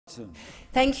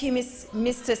Thank you,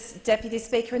 Mr Deputy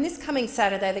Speaker. And this coming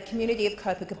Saturday, the community of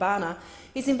Copacabana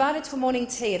is invited to a morning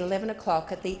tea at 11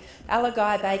 o'clock at the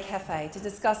Allagai Bay Cafe to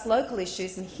discuss local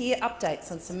issues and hear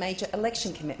updates on some major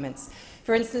election commitments.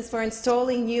 For instance, we're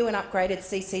installing new and upgraded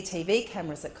CCTV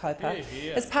cameras at Copa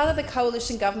as part of the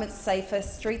Coalition Government's Safer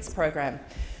Streets program.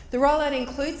 The rollout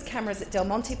includes cameras at Del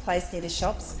Monte Place near the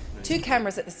shops, 2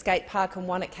 cameras at the skate park and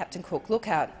 1 at Captain Cook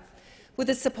Lookout. With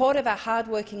the support of our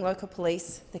hard-working local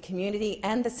police, the community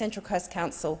and the Central Coast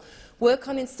Council, work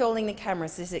on installing the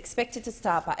cameras is expected to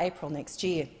start by April next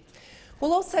year.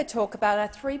 We'll also talk about our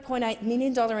 $3.8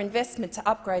 million investment to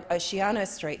upgrade Oceano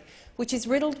Street, which is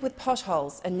riddled with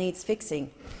potholes and needs fixing.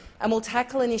 And we'll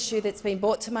tackle an issue that's been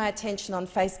brought to my attention on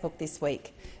Facebook this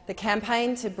week, the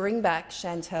campaign to bring back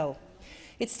Chantelle.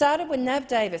 It started when Nav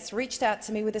Davis reached out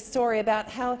to me with a story about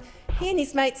how he and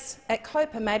his mates at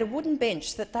Copa made a wooden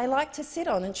bench that they like to sit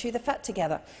on and chew the fat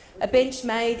together, a bench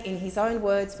made, in his own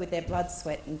words, with their blood,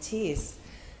 sweat and tears.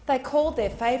 They called their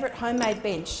favourite homemade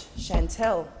bench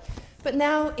Chantelle. But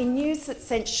now, in news that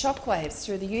sent shockwaves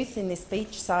through the youth in this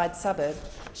beachside suburb,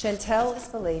 Chantelle is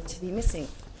believed to be missing.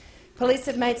 Police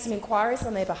have made some inquiries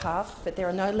on their behalf, but there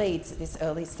are no leads at this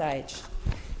early stage.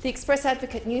 The Express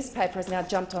Advocate newspaper has now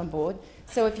jumped on board,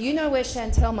 so if you know where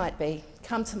Chantelle might be,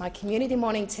 come to my community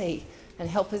morning tea and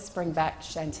help us bring back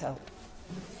Chantelle.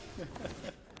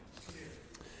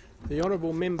 The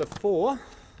honourable member for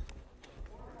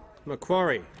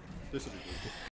Macquarie.